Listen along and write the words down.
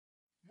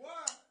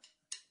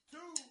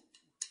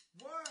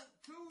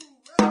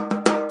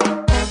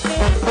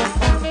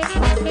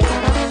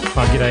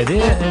G'day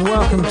there, and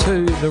welcome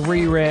to the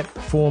rewrap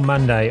for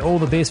Monday. All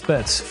the best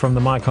bits from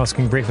the Mike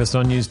Hosking Breakfast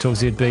on News Talk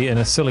ZB in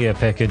a sillier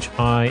package.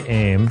 I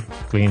am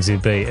Glenn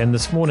ZB, and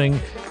this morning,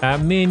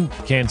 men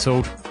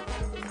cancelled,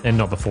 and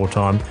not before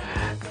time.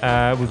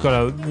 We've got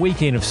a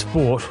weekend of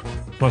sport,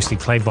 mostly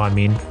played by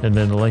men,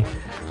 admittedly,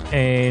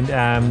 and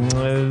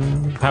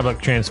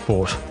public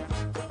transport.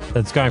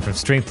 It's going from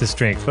strength to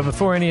strength. But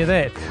before any of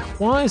that,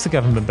 why is the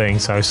government being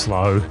so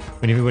slow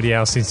when everybody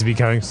else seems to be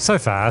going so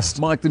fast?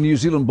 Mike, the New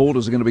Zealand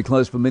borders are going to be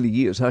closed for many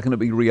years. How can it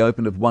be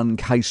reopened if one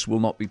case will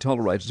not be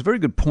tolerated? It's a very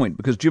good point,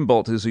 because Jim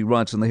Bolt, as he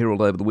writes in the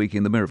Herald over the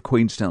weekend, the Mayor of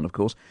Queenstown, of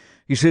course,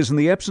 he says, in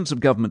the absence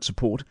of government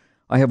support,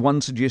 I have one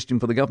suggestion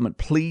for the government.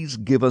 Please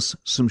give us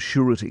some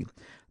surety.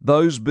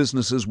 Those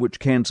businesses which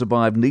can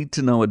survive need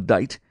to know a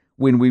date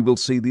when we will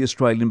see the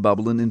Australian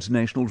bubble and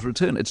internationals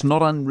return. It's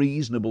not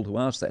unreasonable to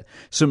ask that.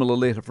 Similar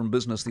letter from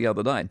business the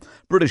other day.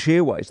 British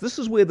Airways, this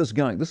is where this is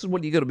going. This is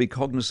what you've got to be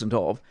cognizant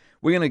of.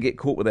 We're going to get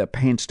caught with our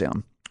pants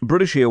down.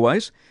 British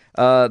Airways,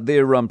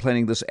 they're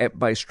planning this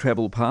app-based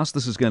travel pass.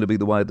 This is going to be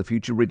the way of the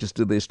future.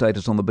 Register their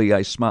status on the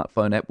BA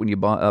smartphone app when you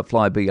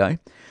fly BA.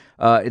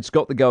 It's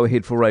got the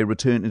go-ahead for a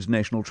return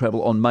international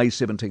travel on May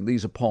 17.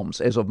 These are POMs.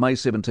 As of May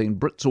 17,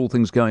 Brits, all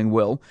things going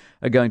well,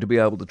 are going to be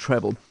able to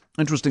travel.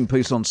 Interesting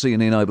piece on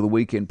CNN over the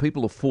weekend.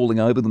 People are falling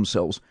over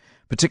themselves,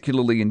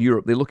 particularly in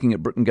Europe. They're looking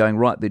at Britain going,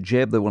 right, they're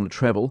jabbed, they want to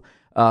travel.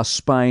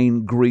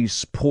 Spain,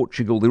 Greece,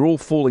 Portugal, they're all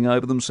falling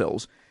over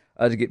themselves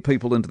to get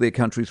people into their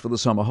countries for the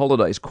summer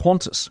holidays.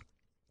 Qantas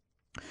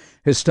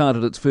has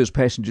started its first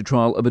passenger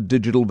trial of a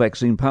digital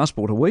vaccine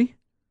passport. Are we?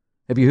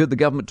 Have you heard the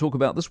government talk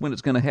about this, when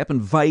it's going to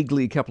happen?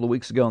 Vaguely a couple of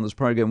weeks ago on this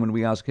program when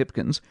we asked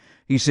Hipkins,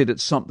 he said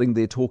it's something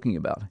they're talking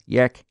about.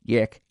 Yak,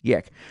 yak,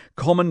 yak.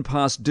 Common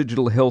Pass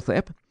digital health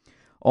app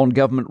on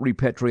government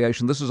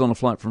repatriation. This is on a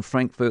flight from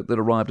Frankfurt that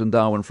arrived in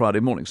Darwin Friday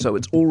morning. So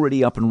it's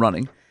already up and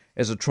running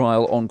as a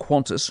trial on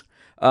Qantas.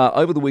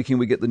 Over the weekend,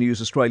 we get the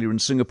news Australia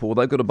and Singapore,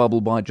 they've got a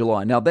bubble by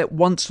July. Now, that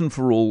once and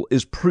for all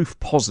is proof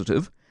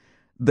positive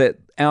that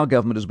our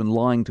government has been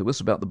lying to us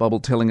about the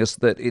bubble, telling us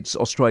that it's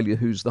Australia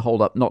who's the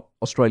hold-up, not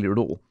Australia at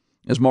all.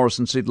 As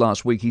Morrison said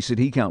last week, he said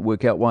he can't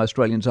work out why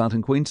Australians aren't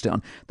in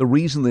Queenstown. The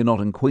reason they're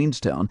not in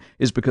Queenstown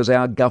is because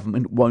our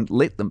government won't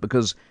let them,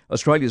 because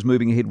Australia's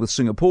moving ahead with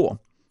Singapore.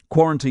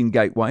 Quarantine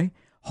gateway,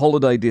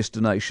 holiday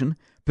destination,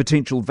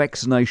 potential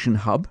vaccination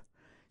hub.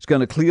 It's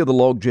going to clear the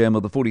logjam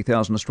of the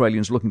 40,000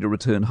 Australians looking to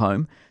return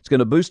home. It's going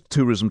to boost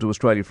tourism to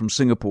Australia from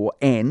Singapore,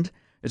 and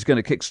it's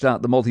going to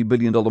kickstart the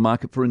multi-billion-dollar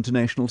market for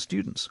international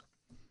students.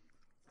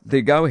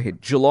 There, go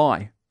ahead.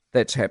 July,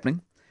 that's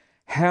happening.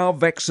 How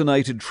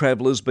vaccinated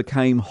travellers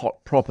became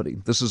hot property.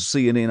 This is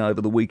CNN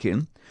over the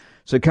weekend.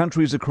 So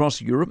countries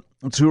across Europe,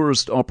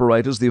 tourist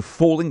operators, they're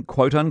falling,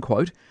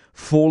 quote-unquote,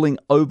 falling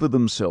over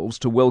themselves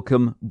to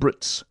welcome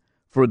Brits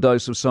for a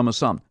dose of summer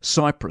sun.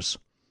 Cyprus,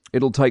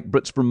 it'll take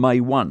Brits from May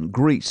 1.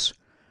 Greece,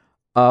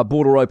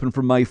 border open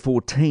from May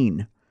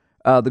 14.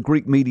 The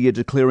Greek media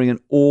declaring an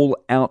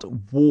all-out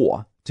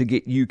war to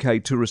get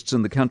UK tourists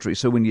in the country.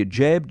 So when you're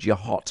jabbed, you're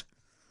hot.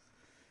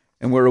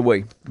 And where are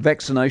we?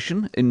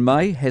 Vaccination in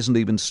May hasn't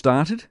even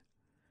started.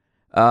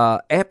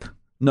 App,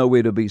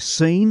 nowhere to be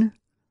seen.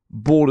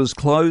 Borders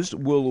closed,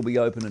 world will be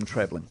open and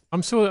travelling.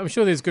 I'm sure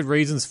there's good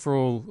reasons for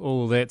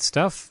all that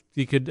stuff.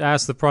 You could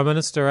ask the Prime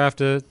Minister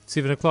after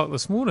 7 o'clock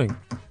this morning.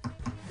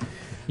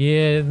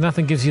 Yeah,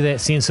 nothing gives you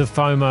that sense of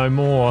FOMO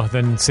more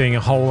than seeing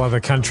a whole other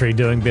country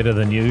doing better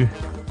than you.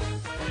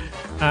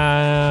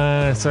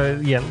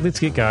 So, yeah, let's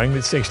get going.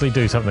 Let's actually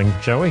do something,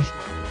 shall we?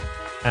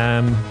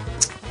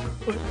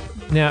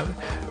 Now,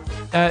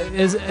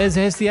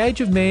 as the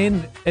age of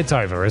man, it's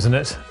over, isn't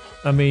it?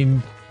 I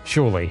mean,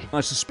 surely.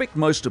 I suspect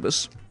most of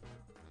us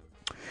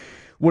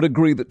would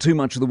agree that too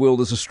much of the world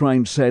is a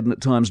strange, sad and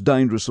at times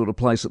dangerous sort of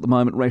place at the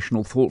moment.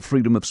 Rational thought,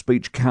 freedom of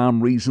speech,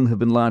 calm reason have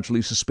been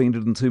largely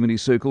suspended in too many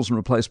circles and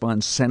replaced by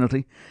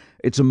insanity.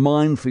 It's a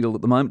minefield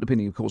at the moment,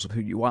 depending, of course, of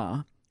who you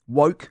are.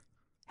 Woke,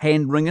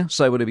 hand-wringer,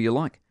 say whatever you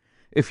like.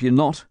 If you're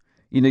not,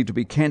 you need to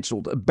be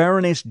cancelled.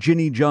 Baroness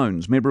Ginny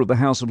Jones, member of the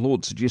House of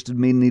Lords, suggested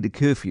men need a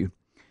curfew.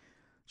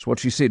 That's what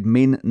she said,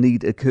 men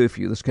need a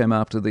curfew. This came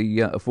after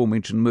the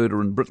aforementioned murder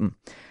in Britain.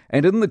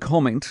 And in the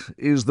comment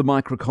is the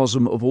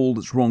microcosm of all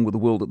that's wrong with the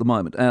world at the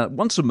moment.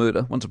 Once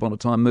upon a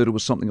time, murder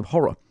was something of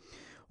horror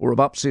or of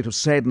upset, of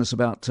sadness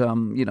about,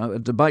 a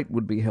debate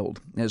would be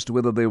held as to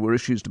whether there were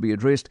issues to be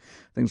addressed.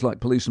 Things like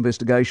police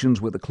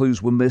investigations, whether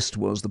clues were missed,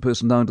 was the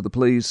person known to the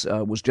police,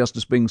 was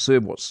justice being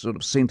served, what sort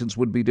of sentence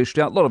would be dished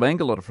out. A lot of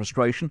anger, a lot of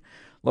frustration,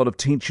 a lot of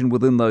tension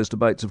within those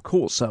debates, of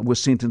course. Were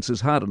sentences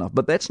hard enough?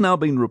 But that's now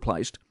been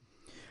replaced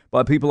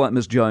by people like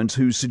Ms Jones,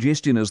 whose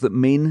suggestion is that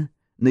men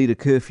need a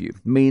curfew.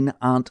 Men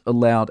aren't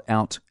allowed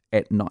out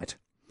at night.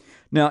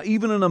 Now,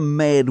 even in a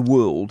mad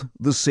world,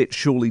 this sets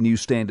surely new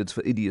standards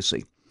for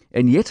idiocy.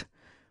 And yet,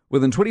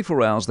 within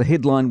 24 hours, the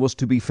headline was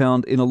to be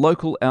found in a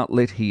local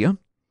outlet here,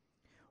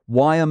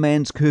 "Why a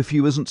man's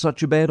curfew isn't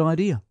such a bad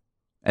idea."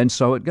 And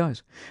so it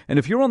goes. And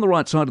if you're on the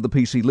right side of the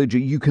PC ledger,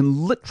 you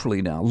can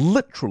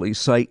literally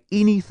say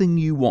anything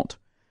you want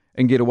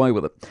and get away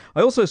with it.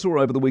 I also saw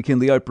over the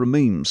weekend the Oprah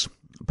memes.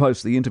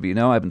 post the interview.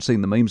 Now, I haven't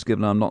seen the memes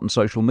given I'm not on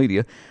social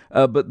media,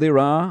 but there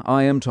are,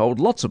 I am told,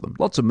 lots of them,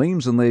 lots of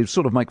memes, and they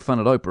sort of make fun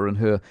at Oprah and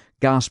her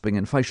gasping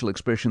and facial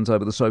expressions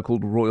over the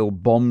so-called royal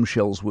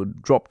bombshells were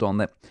dropped on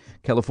that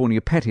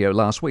California patio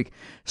last week.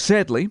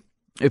 Sadly,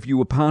 if you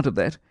were part of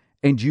that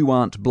and you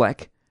aren't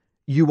black,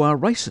 you are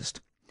racist.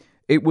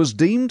 It was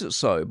deemed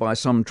so by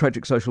some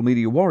tragic social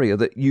media warrior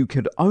that you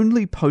could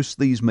only post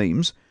these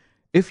memes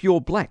if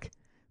you're black,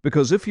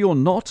 because if you're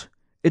not,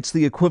 it's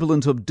the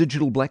equivalent of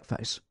digital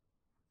blackface.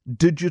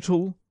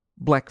 Digital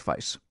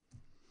blackface.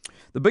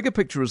 The bigger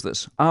picture is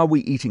this. Are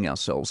we eating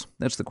ourselves?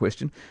 That's the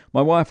question.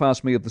 My wife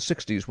asked me if the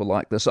 60s were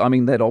like this. I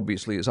mean, that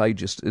obviously is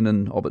ageist in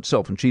and of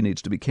itself, and she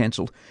needs to be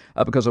cancelled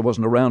because I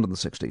wasn't around in the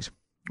 60s.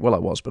 Well, I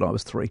was, but I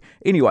was 3.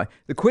 Anyway,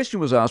 the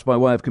question was asked by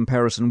way of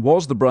comparison,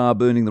 was the bra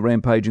burning, the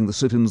rampaging, the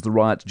sit-ins, the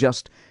riots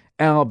just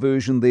our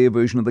version, their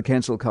version of the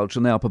cancel culture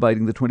now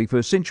pervading the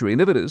 21st century?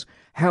 And if it is,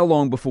 how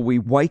long before we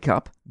wake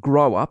up,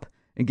 grow up,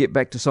 and get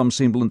back to some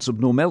semblance of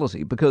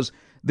normality? Because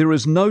there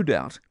is no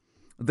doubt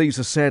these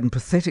are sad and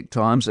pathetic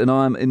times, and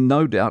I'm in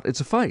no doubt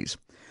it's a phase.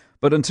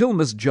 But until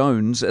Miss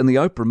Jones and the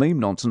Oprah meme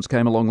nonsense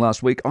came along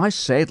last week, I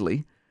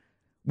sadly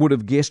would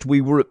have guessed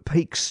we were at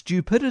peak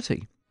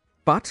stupidity.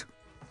 But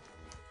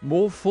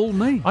more fool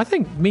me. I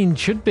think men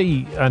should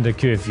be under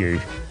curfew.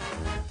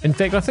 In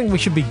fact, I think we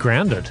should be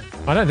grounded.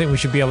 I don't think we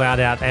should be allowed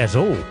out at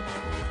all.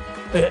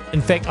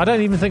 In fact, I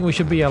don't even think we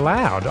should be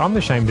allowed. I'm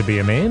ashamed to be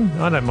a man.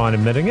 I don't mind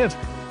admitting it.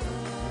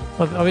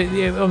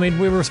 I mean,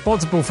 we're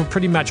responsible for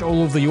pretty much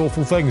all of the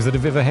awful things that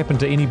have ever happened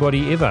to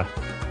anybody ever.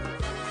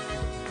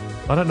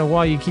 I don't know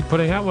why you keep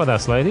putting up with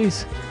us,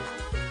 ladies.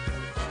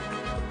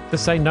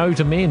 Just say no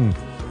to men.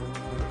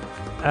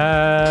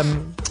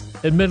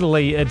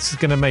 Admittedly, it's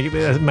going to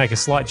make a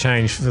slight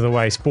change for the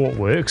way sport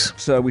works.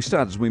 So we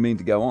start as we mean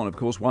to go on, of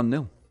course,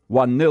 1-0.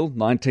 1-0,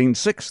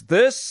 19-6.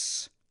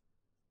 This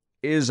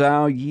is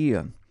our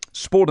year.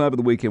 Sport over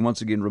the weekend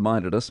once again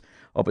reminded us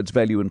of its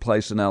value and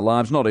place in our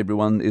lives. Not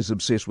everyone is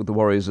obsessed with the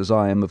Warriors as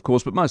I am, of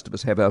course, but most of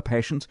us have our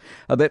passions.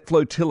 That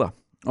flotilla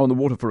on the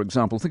water, for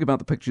example. Think about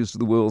the pictures to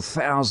the world.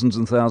 Thousands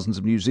and thousands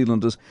of New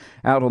Zealanders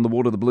out on the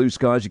water, the blue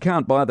skies. You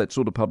can't buy that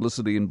sort of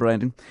publicity and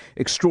branding.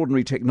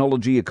 Extraordinary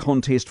technology, a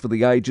contest for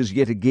the ages.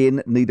 Yet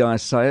again, need I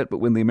say it, but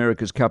when the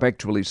America's Cup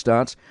actually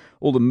starts,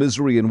 all the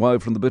misery and woe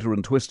from the bitter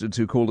and twisted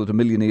who call it a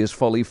millionaire's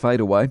folly fade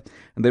away,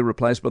 and they're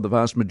replaced by the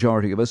vast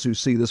majority of us who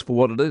see this for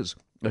what it is.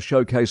 A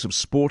showcase of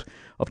sport,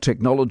 of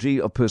technology,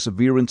 of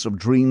perseverance, of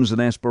dreams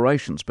and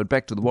aspirations. But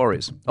back to the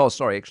Warriors.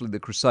 The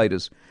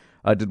Crusaders.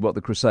 I did what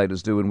the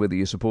Crusaders do, and whether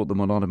you support them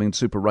or not, I mean,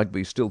 Super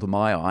Rugby, still to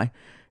my eye,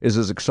 is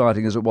as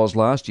exciting as it was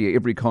last year.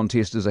 Every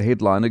contest is a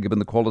headliner, given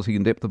the quality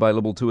and depth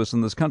available to us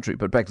in this country.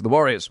 But back to the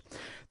Warriors.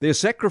 Their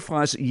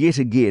sacrifice, yet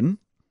again,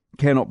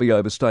 cannot be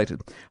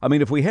overstated. I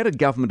mean, if we had a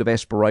government of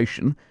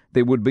aspiration,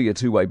 there would be a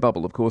two-way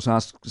bubble. Of course,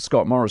 ask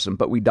Scott Morrison,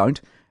 but we don't,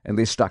 and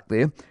they're stuck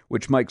there,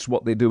 which makes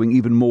what they're doing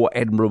even more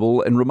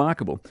admirable and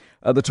remarkable.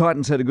 The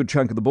Titans had a good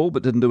chunk of the ball,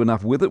 but didn't do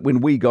enough with it.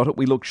 When we got it,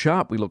 we looked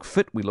sharp, we looked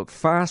fit, we looked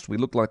fast, we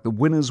looked like the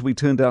winners we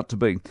turned out to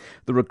be.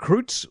 The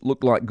recruits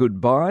looked like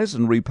good buys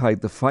and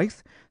repaid the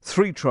faith.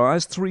 3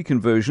 tries, 3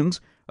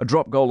 conversions, a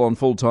drop goal on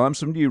full time,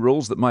 some new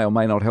rules that may or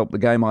may not help the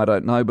game, I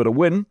don't know, but a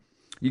win.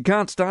 You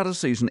can't start a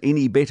season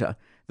any better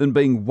than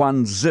being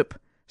 1-zip.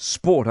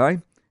 Sport, eh?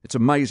 It's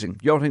amazing.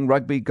 Yachting,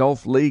 rugby,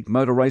 golf, league,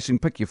 motor racing,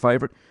 pick your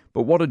favourite.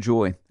 But what a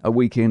joy a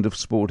weekend of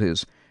sport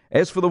is.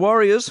 As for the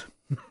Warriors,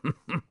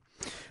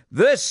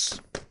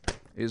 this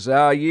is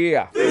our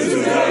year. This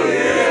is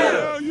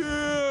our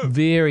year.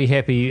 Very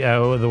happy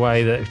with the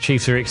way that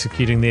Chiefs are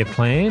executing their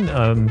plan.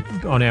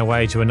 On our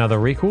way to another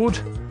record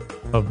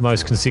of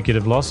most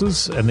consecutive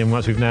losses. And then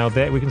once we've nailed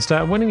that, we can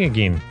start winning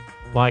again,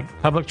 like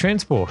public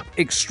transport.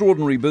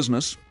 Extraordinary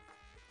business.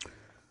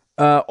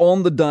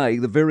 On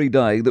the very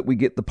day that we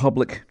get the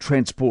public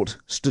transport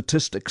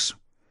statistics,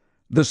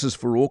 this is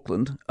for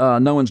Auckland,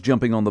 no one's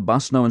jumping on the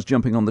bus, no one's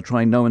jumping on the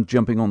train, no one's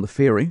jumping on the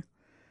ferry.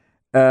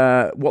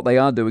 What they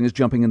are doing is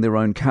jumping in their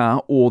own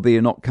car, or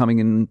they're not coming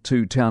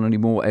into town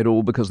anymore at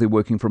all because they're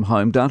working from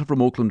home. Data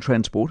from Auckland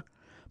Transport,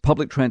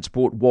 public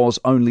transport was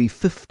only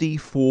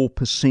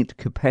 54%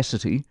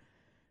 capacity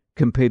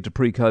compared to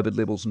pre-COVID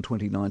levels in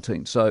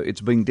 2019. So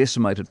it's been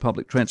decimated,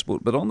 public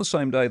transport. But on the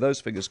same day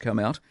those figures come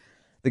out,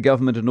 the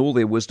government, in all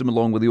their wisdom,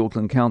 along with the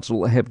Auckland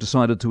Council, have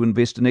decided to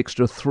invest an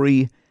extra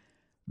 $3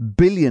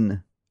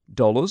 billion.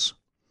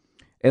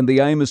 And the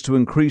aim is to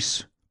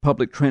increase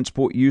public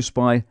transport use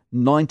by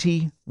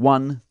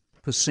 91%.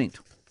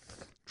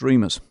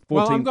 Dreamers.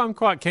 Well, I'm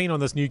quite keen on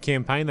this new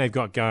campaign they've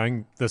got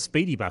going, the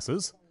speedy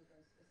buses.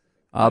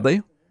 Are they?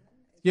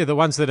 Yeah, the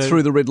ones that are...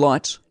 Through the red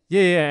lights?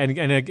 Yeah,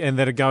 and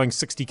that are going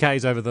 60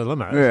 k's over the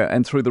limit. Yeah,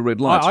 and through the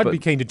red lights. I'd be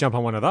keen to jump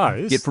on one of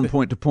those. Get from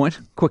point to point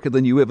quicker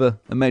than you ever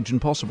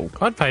imagined possible.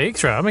 I'd pay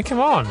extra. I mean,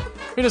 come on.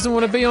 Who doesn't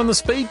want to be on the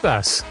speed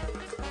bus?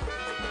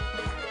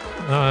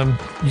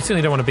 You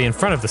certainly don't want to be in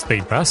front of the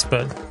speed bus,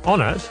 but on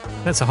it,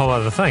 that's a whole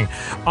other thing.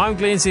 I'm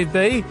Glenn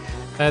ZB.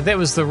 That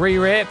was the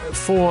rewrap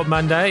for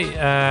Monday.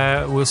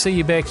 We'll see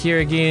you back here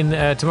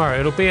again tomorrow.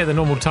 It'll be at the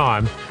normal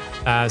time.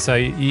 So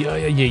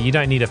you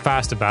don't need a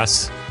faster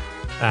bus.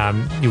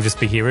 You'll just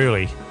be here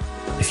early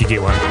if you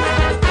get one.